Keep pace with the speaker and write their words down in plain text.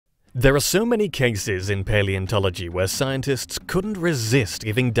There are so many cases in paleontology where scientists couldn't resist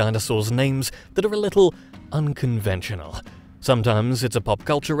giving dinosaurs names that are a little unconventional. Sometimes it's a pop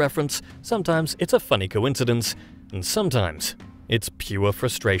culture reference, sometimes it's a funny coincidence, and sometimes it's pure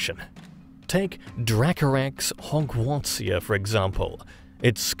frustration. Take Dracorex hogwartsia, for example.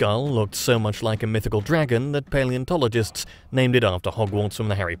 Its skull looked so much like a mythical dragon that paleontologists named it after Hogwarts from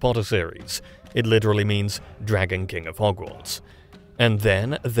the Harry Potter series. It literally means Dragon King of Hogwarts. And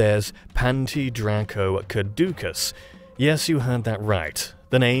then there's Pantidracocaducus. Yes, you heard that right.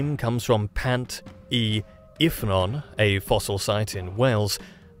 The name comes from Pant y Ifnon, a fossil site in Wales,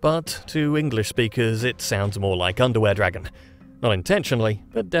 but to English speakers it sounds more like underwear dragon. Not intentionally,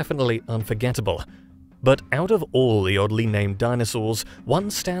 but definitely unforgettable. But out of all the oddly named dinosaurs, one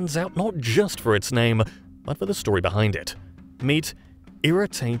stands out not just for its name, but for the story behind it. Meet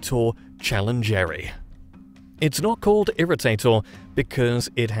Irritator Challengeri. It's not called Irritator because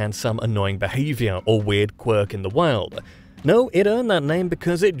it had some annoying behavior or weird quirk in the wild. No, it earned that name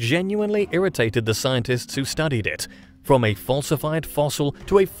because it genuinely irritated the scientists who studied it. From a falsified fossil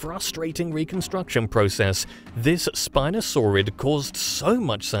to a frustrating reconstruction process, this Spinosaurid caused so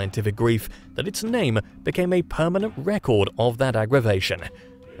much scientific grief that its name became a permanent record of that aggravation.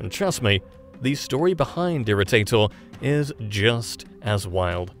 And trust me, the story behind Irritator is just as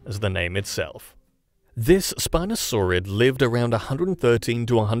wild as the name itself. This Spinosaurid lived around 113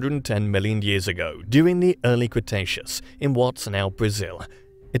 to 110 million years ago during the early Cretaceous in what's now Brazil.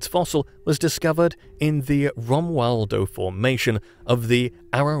 Its fossil was discovered in the Romualdo formation of the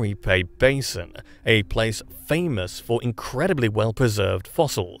Araripe Basin, a place famous for incredibly well-preserved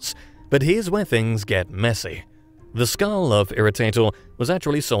fossils. But here's where things get messy. The skull of Irritator was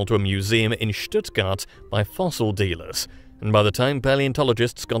actually sold to a museum in Stuttgart by fossil dealers, and by the time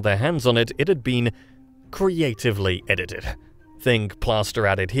paleontologists got their hands on it, it had been creatively edited. Think plaster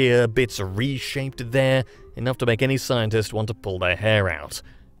added here, bits reshaped there, enough to make any scientist want to pull their hair out.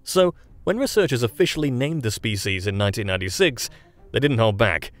 So, when researchers officially named the species in 1996, they didn't hold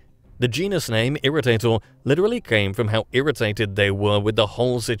back. The genus name Irritator literally came from how irritated they were with the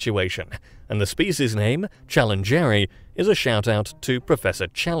whole situation, and the species name, Challengeri, is a shout-out to Professor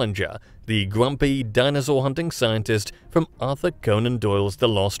Challenger, the grumpy dinosaur-hunting scientist from Arthur Conan Doyle's The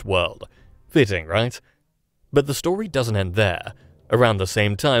Lost World. Fitting, right? But the story doesn't end there. Around the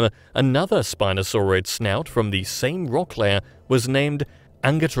same time, another Spinosaurid snout from the same rock layer was named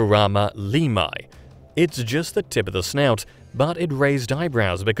Angatorama lemai. It's just the tip of the snout, but it raised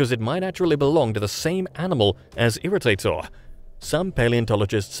eyebrows because it might actually belong to the same animal as Irritator. Some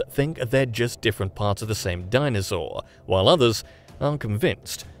paleontologists think they're just different parts of the same dinosaur, while others are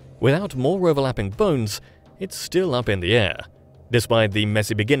convinced. Without more overlapping bones, it's still up in the air. Despite the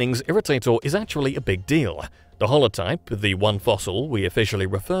messy beginnings, Irritator is actually a big deal. The holotype, the one fossil we officially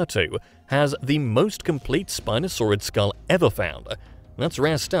refer to, has the most complete Spinosaurid skull ever found. That's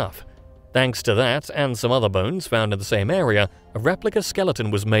rare stuff. Thanks to that and some other bones found in the same area, a replica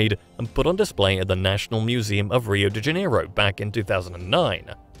skeleton was made and put on display at the National Museum of Rio de Janeiro back in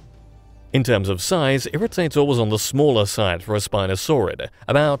 2009. In terms of size, Irritator was on the smaller side for a Spinosaurid,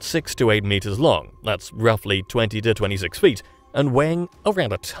 about 6 to 8 meters long, that's roughly 20 to 26 feet, and weighing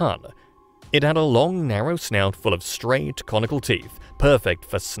around a ton. It had a long, narrow snout full of straight, conical teeth, perfect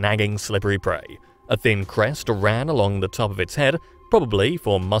for snagging slippery prey. A thin crest ran along the top of its head, probably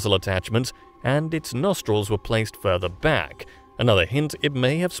for muzzle attachment, and its nostrils were placed further back. Another hint, it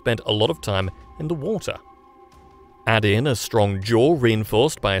may have spent a lot of time in the water. Add in a strong jaw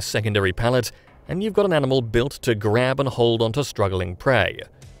reinforced by a secondary palate, and you've got an animal built to grab and hold onto struggling prey.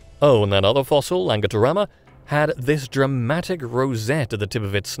 Oh, and that other fossil, Angatorama, had this dramatic rosette at the tip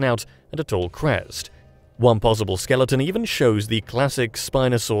of its snout and a tall crest. One possible skeleton even shows the classic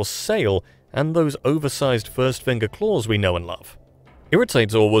Spinosaurus sail and those oversized first finger claws we know and love.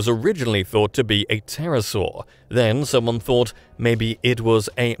 Irritator was originally thought to be a pterosaur. Then someone thought maybe it was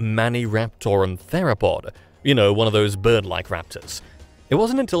a Maniraptoran theropod, you know, one of those bird-like raptors. It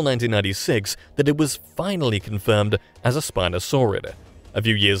wasn't until 1996 that it was finally confirmed as a Spinosaurid. A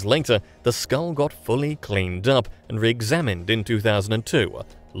few years later, the skull got fully cleaned up and re-examined in 2002,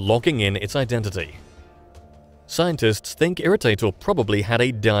 locking in its identity. Scientists think Irritator probably had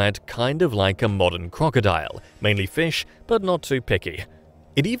a diet kind of like a modern crocodile, mainly fish, but not too picky.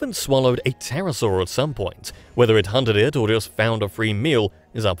 It even swallowed a pterosaur at some point. Whether it hunted it or just found a free meal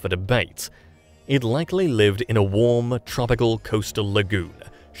is up for debate. It likely lived in a warm, tropical coastal lagoon,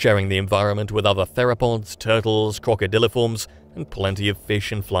 sharing the environment with other theropods, turtles, crocodiliforms, and plenty of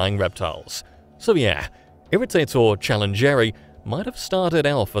fish and flying reptiles. So yeah, Irritator Challengeri might have started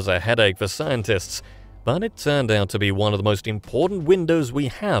off as a headache for scientists, but it turned out to be one of the most important windows we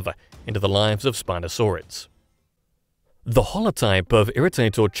have into the lives of Spinosaurids. The holotype of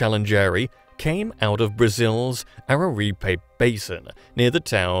Irritator Challengeri came out of Brazil's Araripe Basin near the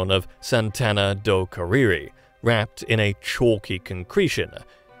town of Santana do Cariri, wrapped in a chalky concretion.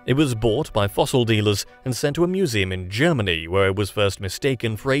 It was bought by fossil dealers and sent to a museum in Germany, where it was first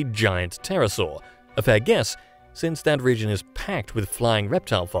mistaken for a giant pterosaur. A fair guess, since that region is packed with flying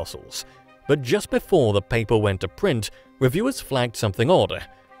reptile fossils. But just before the paper went to print, reviewers flagged something odd.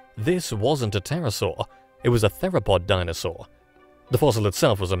 This wasn't a pterosaur, it was a theropod dinosaur. The fossil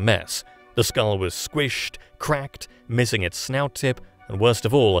itself was a mess. The skull was squished, cracked, missing its snout tip, and worst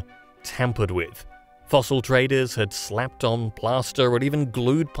of all, tampered with. Fossil traders had slapped on plaster or even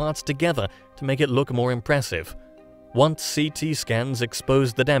glued parts together to make it look more impressive. Once CT scans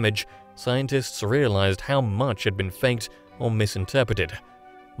exposed the damage, scientists realized how much had been faked or misinterpreted.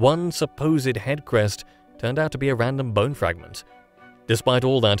 One supposed head crest turned out to be a random bone fragment. Despite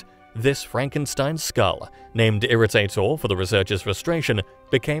all that, this Frankenstein skull, named Irritator for the researchers' frustration,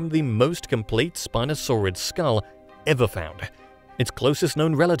 became the most complete Spinosaurid skull ever found. Its closest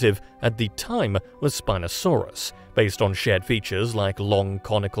known relative at the time was Spinosaurus, based on shared features like long,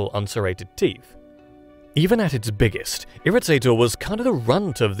 conical, unserrated teeth. Even at its biggest, Irritator was kind of the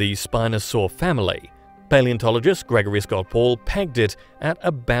runt of the Spinosaur family. Paleontologist Gregory Scott Paul pegged it at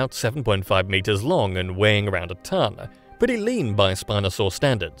about 7.5 meters long and weighing around a ton, pretty lean by Spinosaur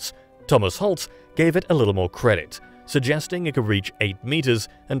standards. Thomas Holtz gave it a little more credit, suggesting it could reach 8 meters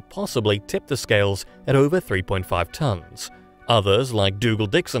and possibly tip the scales at over 3.5 tons. Others, like Dougal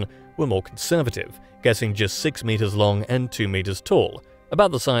Dixon, were more conservative, guessing just 6 meters long and 2 meters tall,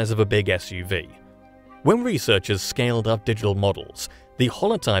 about the size of a big SUV. When researchers scaled up digital models, the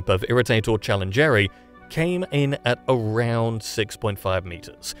holotype of Irritator Challengeri came in at around 6.5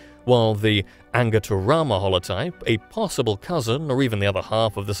 meters, while the Angatorama holotype, a possible cousin or even the other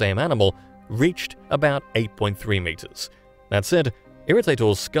half of the same animal, reached about 8.3 meters. That said,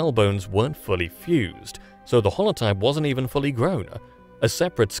 Irritator's skull bones weren't fully fused, so the holotype wasn't even fully grown. A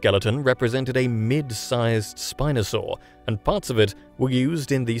separate skeleton represented a mid-sized Spinosaur, and parts of it were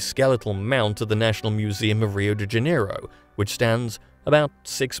used in the skeletal mount at the National Museum of Rio de Janeiro, which stands about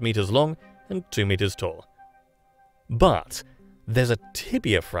 6 meters long and 2 meters tall. But there's a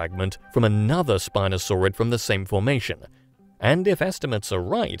tibia fragment from another Spinosaurid from the same formation, and if estimates are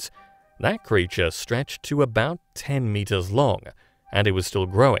right, that creature stretched to about 10 meters long, and it was still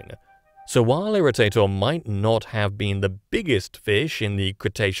growing. So while Irritator might not have been the biggest fish in the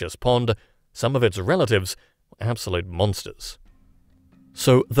Cretaceous pond, some of its relatives were absolute monsters.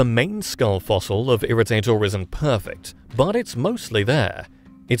 So the main skull fossil of Irritator isn't perfect, but it's mostly there.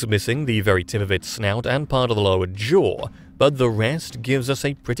 It's missing the very tip of its snout and part of the lower jaw, but the rest gives us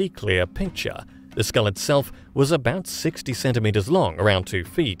a pretty clear picture. The skull itself was about 60 centimeters long, around 2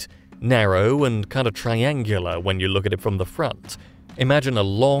 feet, narrow and kind of triangular when you look at it from the front. Imagine a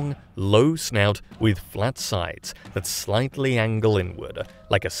long, low snout with flat sides that slightly angle inward,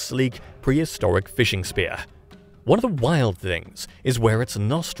 like a sleek, prehistoric fishing spear. One of the wild things is where its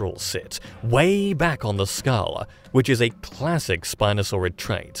nostrils sit, way back on the skull, which is a classic Spinosaurid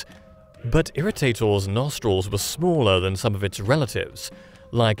trait. But Irritator's nostrils were smaller than some of its relatives,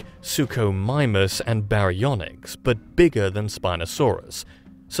 like Suchomimus and Baryonyx, but bigger than Spinosaurus.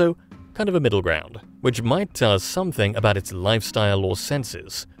 So, kind of a middle ground, which might tell us something about its lifestyle or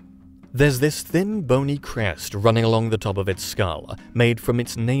senses. There's this thin bony crest running along the top of its skull, made from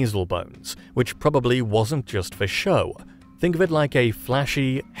its nasal bones, which probably wasn't just for show. Think of it like a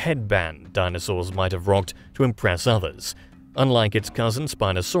flashy headband dinosaurs might have rocked to impress others. Unlike its cousin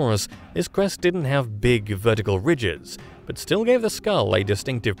Spinosaurus, this crest didn't have big vertical ridges, but still gave the skull a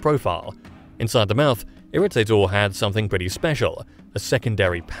distinctive profile. Inside the mouth, Irritator had something pretty special, a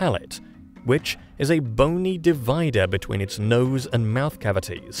secondary palate, which is a bony divider between its nose and mouth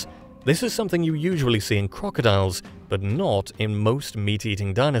cavities. This is something you usually see in crocodiles, but not in most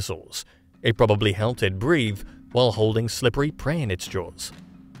meat-eating dinosaurs. It probably helped it breathe while holding slippery prey in its jaws.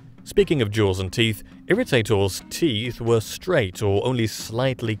 Speaking of jaws and teeth, Irritator's teeth were straight or only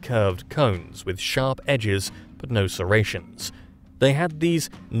slightly curved cones with sharp edges but no serrations. They had these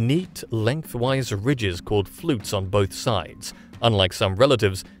neat, lengthwise ridges called flutes on both sides, unlike some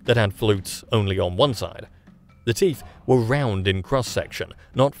relatives that had flutes only on one side. The teeth were round in cross-section,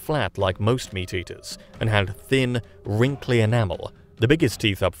 not flat like most meat-eaters, and had thin, wrinkly enamel. The biggest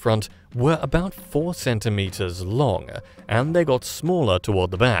teeth up front were about 4 centimeters long, and they got smaller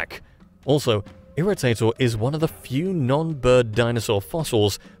toward the back. Also, Irritator is one of the few non-bird dinosaur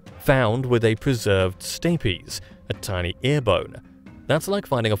fossils found with a preserved stapes, a tiny ear bone. That's like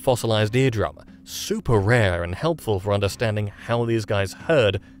finding a fossilized eardrum, super rare and helpful for understanding how these guys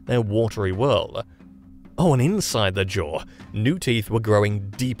herd their watery world. Oh, and inside the jaw, new teeth were growing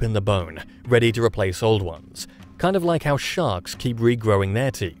deep in the bone, ready to replace old ones. Kind of like how sharks keep regrowing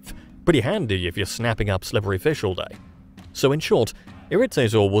their teeth. Pretty handy if you're snapping up slippery fish all day. So in short,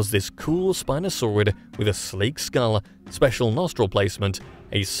 Irritator was this cool Spinosaurid with a sleek skull, special nostril placement,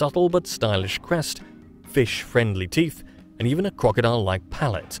 a subtle but stylish crest, fish-friendly teeth, and even a crocodile-like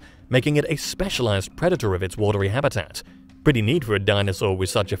palate, making it a specialized predator of its watery habitat. Pretty neat for a dinosaur with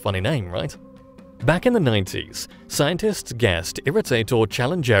such a funny name, right? Back in the 90s, scientists guessed Irritator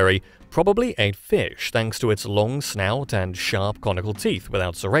Challengeri probably ate fish thanks to its long snout and sharp conical teeth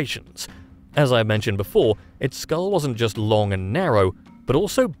without serrations. As I mentioned before, its skull wasn't just long and narrow, but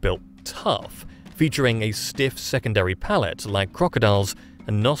also built tough, featuring a stiff secondary palate like crocodiles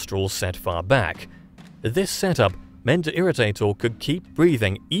and nostrils set far back. This setup meant Irritator could keep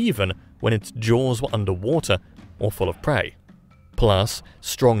breathing even when its jaws were underwater or full of prey. Plus,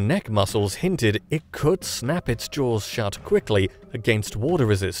 strong neck muscles hinted it could snap its jaws shut quickly against water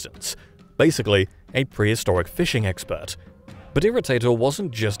resistance. Basically, a prehistoric fishing expert. But Irritator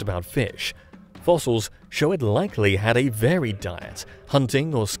wasn't just about fish. Fossils show it likely had a varied diet,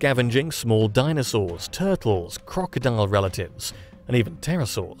 hunting or scavenging small dinosaurs, turtles, crocodile relatives, and even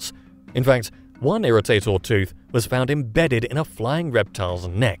pterosaurs. In fact, one Irritator tooth was found embedded in a flying reptile's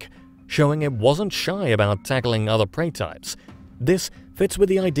neck, showing it wasn't shy about tackling other prey types. This fits with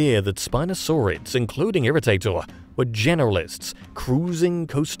the idea that Spinosaurids, including Irritator, were generalists, cruising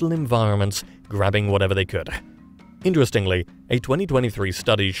coastal environments, grabbing whatever they could. Interestingly, a 2023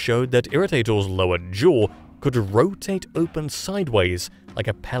 study showed that Irritator's lower jaw could rotate open sideways like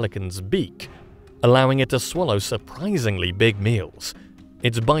a pelican's beak, allowing it to swallow surprisingly big meals.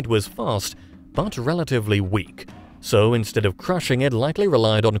 Its bite was fast, but relatively weak, so instead of crushing, it likely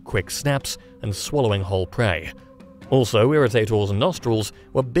relied on quick snaps and swallowing whole prey. Also, Irritator's nostrils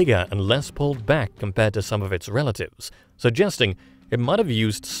were bigger and less pulled back compared to some of its relatives, suggesting it might have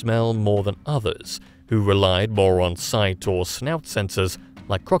used smell more than others, who relied more on sight or snout sensors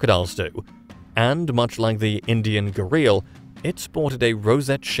like crocodiles do. And much like the Indian gharial, it sported a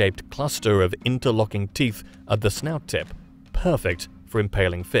rosette-shaped cluster of interlocking teeth at the snout tip, perfect for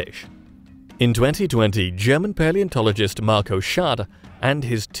impaling fish. In 2020, German paleontologist Marco Schad and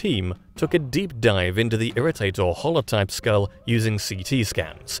his team took a deep dive into the Irritator holotype skull using CT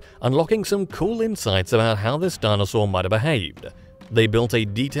scans, unlocking some cool insights about how this dinosaur might have behaved. They built a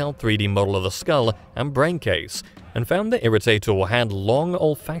detailed 3D model of the skull and brain case, and found the Irritator had long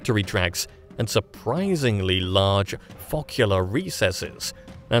olfactory tracts and surprisingly large foccular recesses.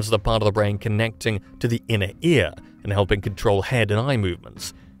 That's the part of the brain connecting to the inner ear and helping control head and eye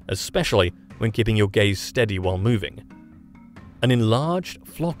movements, especially when keeping your gaze steady while moving. An enlarged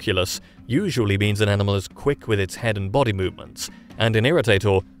flocculus usually means an animal is quick with its head and body movements, and in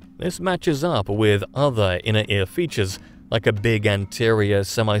Irritator, this matches up with other inner ear features like a big anterior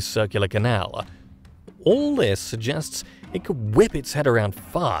semicircular canal. All this suggests it could whip its head around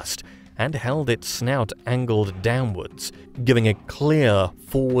fast and held its snout angled downwards, giving it clear,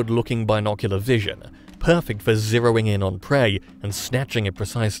 forward-looking binocular vision, perfect for zeroing in on prey and snatching it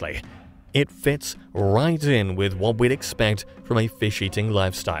precisely. It fits right in with what we'd expect from a fish-eating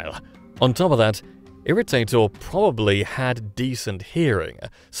lifestyle. On top of that, Irritator probably had decent hearing,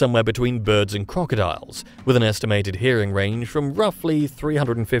 somewhere between birds and crocodiles, with an estimated hearing range from roughly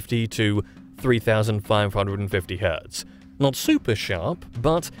 350 to 3,550 Hz. Not super sharp,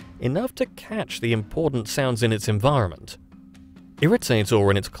 but enough to catch the important sounds in its environment. Irritator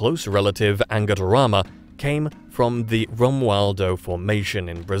and its close relative Angatorama came from the Romualdo Formation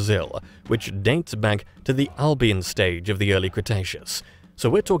in Brazil, which dates back to the Albian stage of the early Cretaceous. So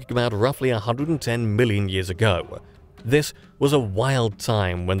we're talking about roughly 110 million years ago. This was a wild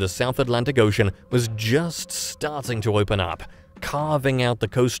time when the South Atlantic Ocean was just starting to open up, carving out the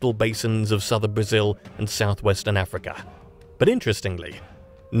coastal basins of southern Brazil and southwestern Africa. But interestingly,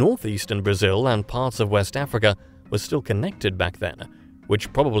 northeastern Brazil and parts of West Africa were still connected back then,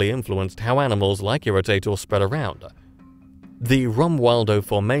 which probably influenced how animals like Irritator spread around. The Romualdo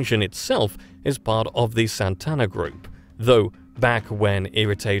Formation itself is part of the Santana group, though back when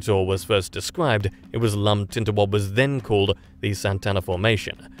Irritator was first described, it was lumped into what was then called the Santana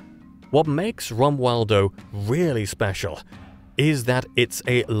Formation. What makes Romualdo really special is that it's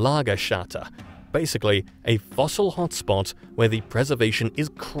a Lagerstätte, basically a fossil hotspot where the preservation is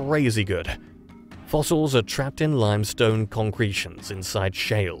crazy good. Fossils are trapped in limestone concretions inside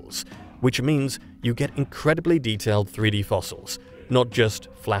shales, which means you get incredibly detailed 3D fossils, not just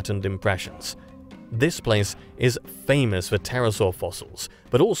flattened impressions. This place is famous for pterosaur fossils,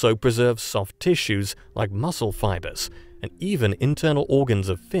 but also preserves soft tissues like muscle fibers, and even internal organs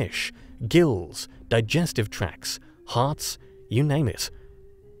of fish, gills, digestive tracts, hearts, you name it.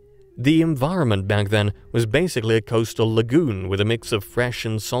 The environment back then was basically a coastal lagoon with a mix of fresh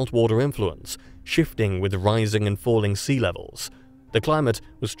and saltwater influence, shifting with rising and falling sea levels. The climate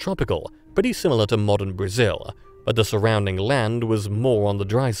was tropical, pretty similar to modern Brazil, but the surrounding land was more on the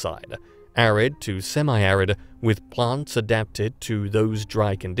dry side, arid to semi-arid, with plants adapted to those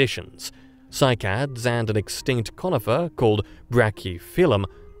dry conditions. Cycads and an extinct conifer called Brachyphyllum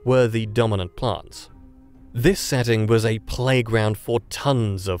were the dominant plants. This setting was a playground for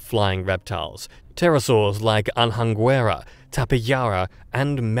tons of flying reptiles. Pterosaurs like Anhanguera, Tapejara,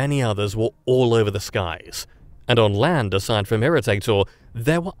 and many others were all over the skies. And on land, aside from Irritator,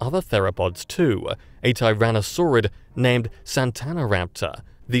 there were other theropods too, a tyrannosaurid named Santanaraptor,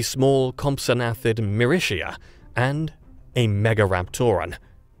 the small compsognathid Miricia, and a megaraptoran.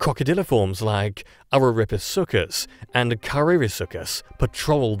 Crocodiliforms like Arorhipisuchus and Caririsuchus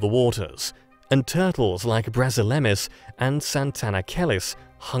patrolled the waters, and turtles like Brasilemis and Santanachelis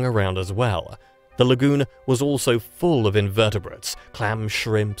hung around as well. The lagoon was also full of invertebrates, clams,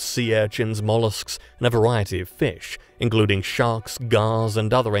 shrimp, sea urchins, mollusks, and a variety of fish, including sharks, gars,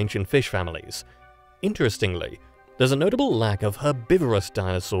 and other ancient fish families. Interestingly, there's a notable lack of herbivorous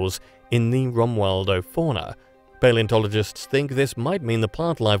dinosaurs in the Romualdo fauna. Paleontologists think this might mean the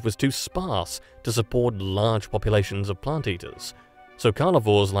plant life was too sparse to support large populations of plant eaters. So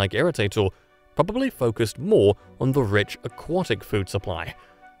carnivores like Irritator probably focused more on the rich aquatic food supply.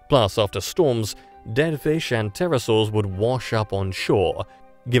 Plus, after storms, dead fish and pterosaurs would wash up on shore,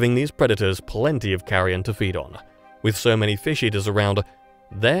 giving these predators plenty of carrion to feed on. With so many fish eaters around,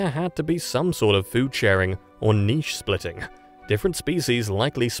 there had to be some sort of food sharing or niche splitting. Different species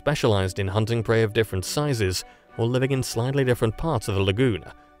likely specialized in hunting prey of different sizes or living in slightly different parts of the lagoon.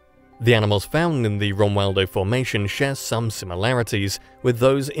 The animals found in the Romualdo Formation share some similarities with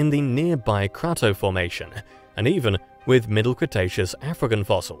those in the nearby Crato Formation, and even with Middle Cretaceous African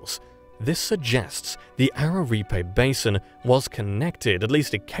fossils. This suggests the Araripe Basin was connected, at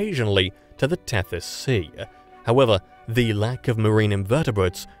least occasionally, to the Tethys Sea. However, the lack of marine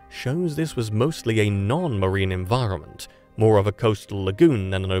invertebrates shows this was mostly a non-marine environment, more of a coastal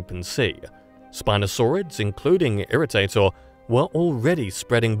lagoon than an open sea. Spinosaurids, including Irritator, were already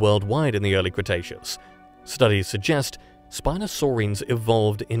spreading worldwide in the early Cretaceous. Studies suggest Spinosaurines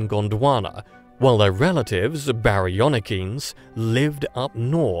evolved in Gondwana, while their relatives, Baryonychines, lived up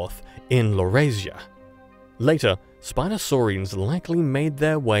north in Laurasia. Later, Spinosaurines likely made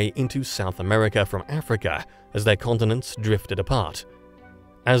their way into South America from Africa as their continents drifted apart.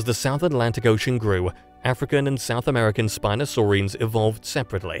 As the South Atlantic Ocean grew, African and South American Spinosaurines evolved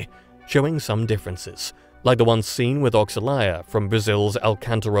separately, showing some differences, like the ones seen with Oxalia from Brazil's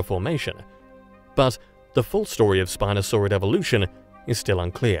Alcantara Formation. But the full story of Spinosaurid evolution is still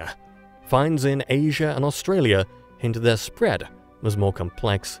unclear. Finds in Asia and Australia hint their spread was more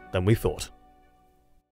complex than we thought.